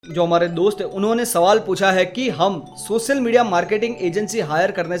जो हमारे दोस्त है उन्होंने सवाल पूछा है कि हम social media marketing agency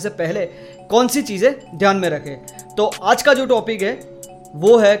hire करने से पहले कौन सी चीज़ें ध्यान में रखें। तो आज का जो टॉपिक है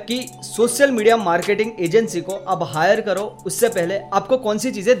वो है कि सोशल मीडिया मार्केटिंग एजेंसी को अब हायर करो उससे पहले आपको कौन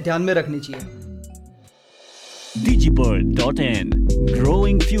सी चीज़ें ध्यान में रखनी चाहिए। Digipearl.in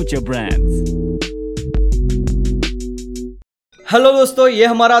Growing Future Brands। Hello दोस्तों, ये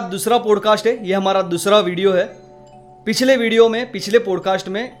हमारा दूसरा पॉडकास्ट है, ये हमारा दूसरा वीडियो है। पिछले पॉडकास्ट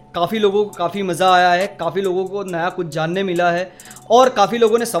में काफ़ी लोगों को काफ़ी मज़ा आया है, काफ़ी लोगों को नया कुछ जानने मिला है और काफ़ी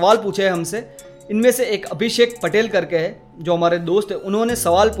लोगों ने सवाल पूछे हैं हमसे। इनमें से एक अभिषेक पटेल करके है जो हमारे दोस्त है, उन्होंने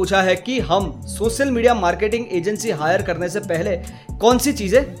सवाल पूछा है कि हम social media marketing agency hire करने से पहले कौन सी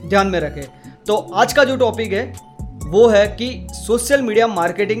चीज़ें ध्यान में रखें। तो आज का जो टॉपिक है वो है कि सोशल मीडिया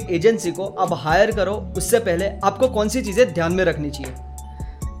मार्केटिंग एजेंसी को अब हायर करो उससे पहले आपको कौन सी चीज़ें ध्यान में रखनी चाहिए।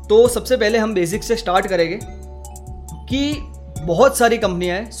 तो सबसे पहले हम बेसिक से स्टार्ट करेंगे कि बहुत सारी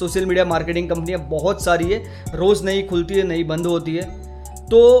कंपनियां हैं, सोशल मीडिया मार्केटिंग कंपनियां बहुत सारी है, रोज़ नई खुलती है, नई बंद होती है।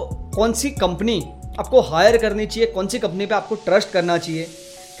 तो कौन सी कंपनी आपको हायर करनी चाहिए, कौन सी कंपनी पे आपको ट्रस्ट करना चाहिए,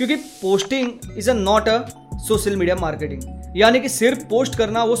 क्योंकि posting is not a social media marketing, यानी कि सिर्फ पोस्ट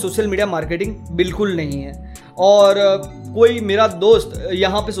करना वो सोशल मीडिया मार्केटिंग बिल्कुल नहीं है। और कोई मेरा दोस्त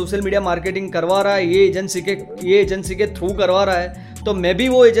यहाँ पे सोशल मीडिया मार्केटिंग करवा रहा है, ये एजेंसी के थ्रू करवा रहा है, तो मैं भी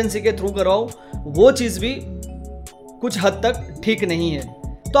वो एजेंसी के थ्रू करवाऊँ, वो चीज़ भी कुछ हद तक ठीक नहीं है।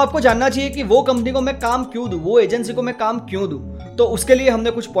 तो आपको जानना चाहिए कि वो कंपनी को मैं काम क्यों दूँ, वो एजेंसी को मैं काम क्यों दूँ। तो उसके लिए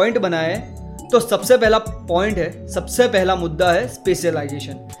हमने कुछ पॉइंट बनाए हैं। तो सबसे पहला मुद्दा है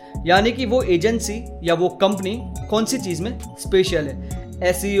स्पेशलाइजेशन, यानी कि वो एजेंसी या वो कंपनी कौन सी चीज़ में स्पेशल है।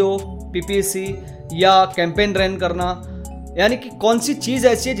 एसईओ, पीपीसी या कैंपेन रन करना, यानी कि कौन सी चीज़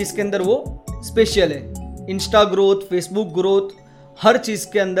ऐसी है जिसके अंदर वो स्पेशल है। इंस्टा ग्रोथ, फेसबुक ग्रोथ, हर चीज़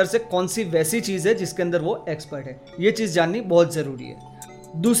के अंदर से कौन सी वैसी चीज़ है जिसके अंदर वो एक्सपर्ट है, ये चीज़ जाननी बहुत ज़रूरी है।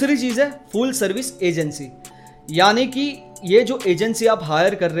 दूसरी चीज़ है फुल सर्विस एजेंसी, यानी कि ये जो एजेंसी आप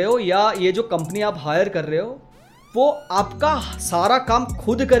हायर कर रहे हो या ये जो कंपनी आप हायर कर रहे हो वो आपका सारा काम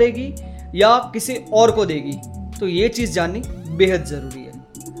खुद करेगी या किसी और को देगी, तो ये चीज़ जाननी बेहद ज़रूरी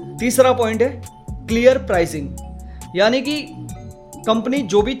है। तीसरा पॉइंट है क्लियर प्राइसिंग, यानी कि कंपनी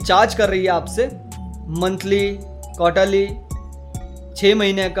जो भी चार्ज कर रही है आपसे, मंथली, क्वार्टरली, 6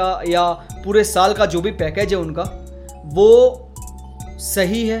 महीने का या पूरे साल का जो भी पैकेज है उनका, वो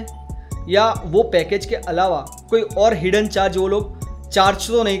सही है या वो पैकेज के अलावा कोई और हिडन चार्ज वो लोग चार्ज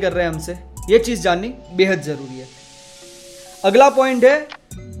तो नहीं कर रहे हैं हमसे, ये चीज़ जाननी बेहद ज़रूरी है। अगला पॉइंट है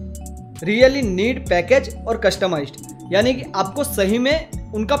रियली नीड पैकेज और कस्टमाइज्ड, यानी कि आपको सही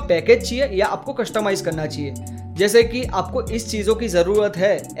में उनका पैकेज चाहिए या आपको कस्टमाइज करना चाहिए। जैसे कि आपको इस चीज़ों की ज़रूरत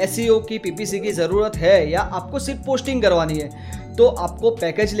है, एसईओ की, पीपीसी की ज़रूरत है या आपको सिर्फ पोस्टिंग करवानी है, तो आपको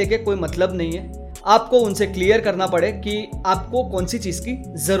पैकेज लेके कोई मतलब नहीं है। आपको उनसे क्लियर करना पड़े कि आपको कौन सी चीज़ की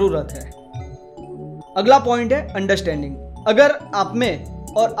ज़रूरत है। अगला पॉइंट है अंडरस्टैंडिंग। अगर आप में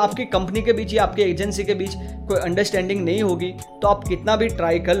और आपकी कंपनी के बीच या आपके एजेंसी के बीच कोई अंडरस्टैंडिंग नहीं होगी तो आप कितना भी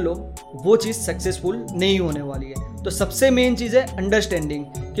ट्राई कर लो वो चीज़ सक्सेसफुल नहीं होने वाली है। तो सबसे मेन चीज़ है अंडरस्टैंडिंग,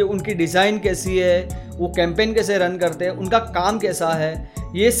 कि उनकी डिज़ाइन कैसी है, वो कैंपेन कैसे रन करते हैं, उनका काम कैसा है,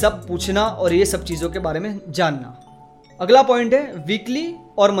 ये सब पूछना और ये सब चीज़ों के बारे में जानना। अगला पॉइंट है वीकली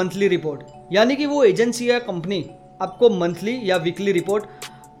और मंथली रिपोर्ट, यानी कि वो एजेंसी या कंपनी आपको मंथली या वीकली रिपोर्ट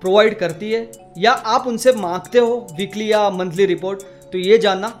प्रोवाइड करती है या आप उनसे मांगते हो वीकली या मंथली रिपोर्ट, तो ये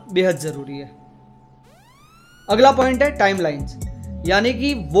जानना बेहद ज़रूरी है। अगला पॉइंट है टाइमलाइंस, यानी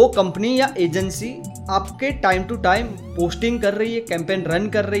कि वो कंपनी या एजेंसी आपके टाइम टू टाइम पोस्टिंग कर रही है, कैंपेन रन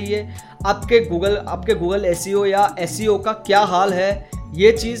कर रही है, आपके गूगल एसईओ या एसईओ का क्या हाल है,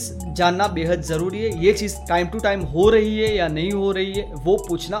 ये चीज़ जानना बेहद ज़रूरी है। ये चीज़ टाइम टू टाइम हो रही है या नहीं हो रही है, वो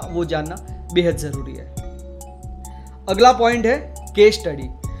पूछना, वो जानना बेहद ज़रूरी है। अगला पॉइंट है केस स्टडी,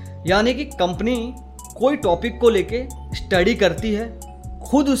 यानी कि कंपनी कोई टॉपिक को लेके स्टडी करती है,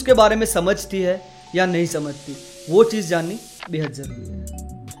 खुद उसके बारे में समझती है या नहीं समझती, वो चीज़ जाननी बेहद ज़रूरी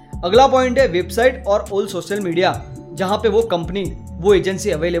है। अगला पॉइंट है वेबसाइट और ऑल सोशल मीडिया, जहाँ पे वो कंपनी, वो एजेंसी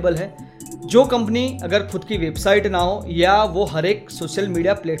अवेलेबल है। जो कंपनी अगर खुद की वेबसाइट ना हो या वो हर एक सोशल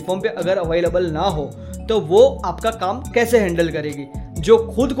मीडिया प्लेटफॉर्म पे अगर अवेलेबल ना हो तो वो आपका काम कैसे हैंडल करेगी। जो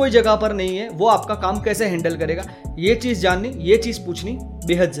खुद कोई जगह पर नहीं है वो आपका काम कैसे हैंडल करेगा, ये चीज़ जाननी, ये चीज़ पूछनी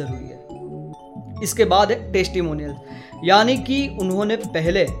बेहद ज़रूरी है। इसके बाद है टेस्टिमोनियल, यानी कि उन्होंने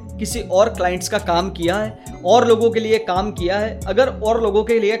पहले किसी और क्लाइंट्स का काम किया है, और लोगों के लिए काम किया है। अगर और लोगों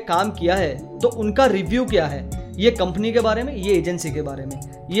के लिए काम किया है तो उनका रिव्यू क्या है, ये कंपनी के बारे में, ये एजेंसी के बारे में,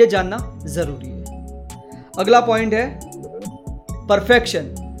 ये जानना ज़रूरी है। अगला पॉइंट है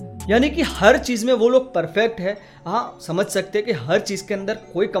परफेक्शन, यानी कि हर चीज़ में वो लोग परफेक्ट है। हाँ, समझ सकते हैं कि हर चीज़ के अंदर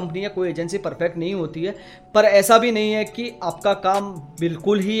कोई कंपनी या कोई एजेंसी परफेक्ट नहीं होती है, पर ऐसा भी नहीं है कि आपका काम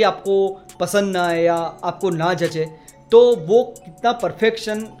बिल्कुल ही आपको पसंद ना आए या आपको ना जचे। तो वो कितने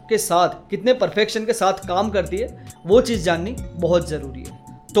परफेक्शन के साथ काम करती है, वो चीज़ जाननी बहुत ज़रूरी है।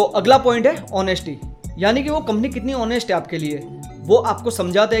 तो अगला पॉइंट है ऑनेस्टी, यानी कि वो कंपनी कितनी ऑनेस्ट है आपके लिए। वो आपको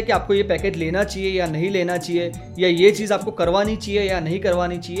समझाता है कि आपको ये पैकेज लेना चाहिए या नहीं लेना चाहिए, या ये चीज़ आपको करवानी चाहिए या नहीं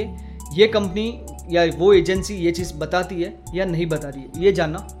करवानी चाहिए। ये कंपनी या वो एजेंसी ये चीज़ बताती है या नहीं बताती है, ये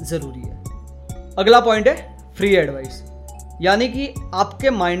जानना ज़रूरी है। अगला पॉइंट है फ्री एडवाइस, यानी कि आपके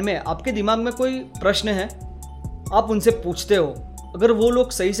माइंड में, आपके दिमाग में कोई प्रश्न है, आप उनसे पूछते हो, अगर वो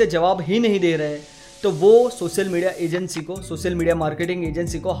लोग सही से जवाब ही नहीं दे रहे तो वो सोशल मीडिया मार्केटिंग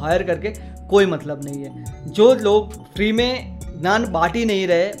एजेंसी को हायर करके कोई मतलब नहीं है। जो लोग फ्री में ज्ञान बांट ही नहीं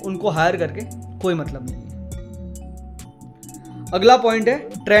रहे, उनको हायर करके कोई मतलब नहीं है। अगला पॉइंट है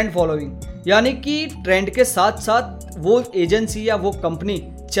ट्रेंड फॉलोइंग, यानी कि ट्रेंड के साथ साथ वो एजेंसी या वो कंपनी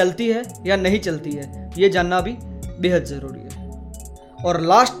चलती है या नहीं चलती है, ये जानना भी बेहद ज़रूरी है। और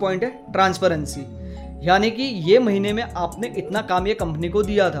लास्ट पॉइंट है ट्रांसपेरेंसी, यानी कि ये महीने में आपने इतना काम ये कंपनी को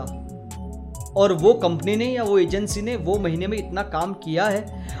दिया था और वो कंपनी ने या वो एजेंसी ने वो महीने में इतना काम किया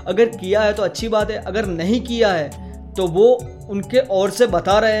है। अगर किया है तो अच्छी बात है, अगर नहीं किया है तो वो उनके ओर से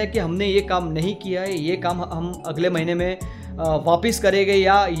बता रहे हैं कि हमने ये काम नहीं किया है, ये काम हम अगले महीने में वापस करेंगे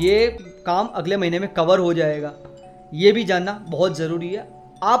या ये काम अगले महीने में कवर हो जाएगा। ये भी जानना बहुत ज़रूरी है।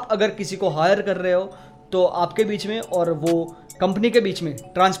 आप अगर किसी को हायर कर रहे हो तो आपके बीच में और वो कंपनी के बीच में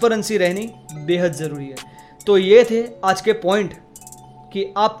ट्रांसपेरेंसी रहनी बेहद ज़रूरी है। तो ये थे आज के पॉइंट कि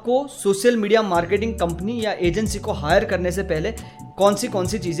आपको सोशल मीडिया मार्केटिंग कंपनी या एजेंसी को हायर करने से पहले कौन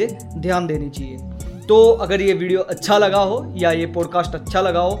सी चीज़ें ध्यान देनी चाहिए। तो अगर ये वीडियो अच्छा लगा हो या ये पॉडकास्ट अच्छा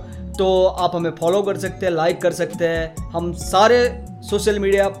लगा हो तो आप हमें फॉलो कर सकते हैं, लाइक कर सकते हैं। हम सारे सोशल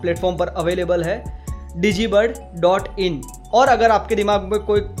मीडिया प्लेटफॉर्म पर अवेलेबल है digibird.in। और अगर आपके दिमाग में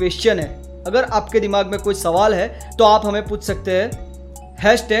कोई क्वेश्चन है, अगर आपके दिमाग में कोई सवाल है तो आप हमें पूछ सकते हैं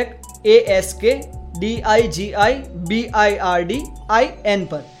 #AskDigibirDin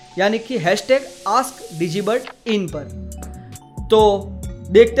पर, यानी कि #AskDigibird पर। तो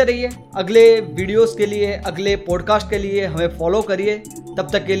देखते रहिए अगले वीडियोस के लिए, अगले पॉडकास्ट के लिए हमें फॉलो करिए। तब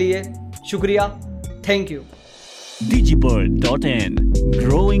तक के लिए शुक्रिया, thank you. digibird.in,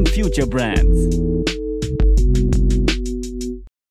 growing future brands.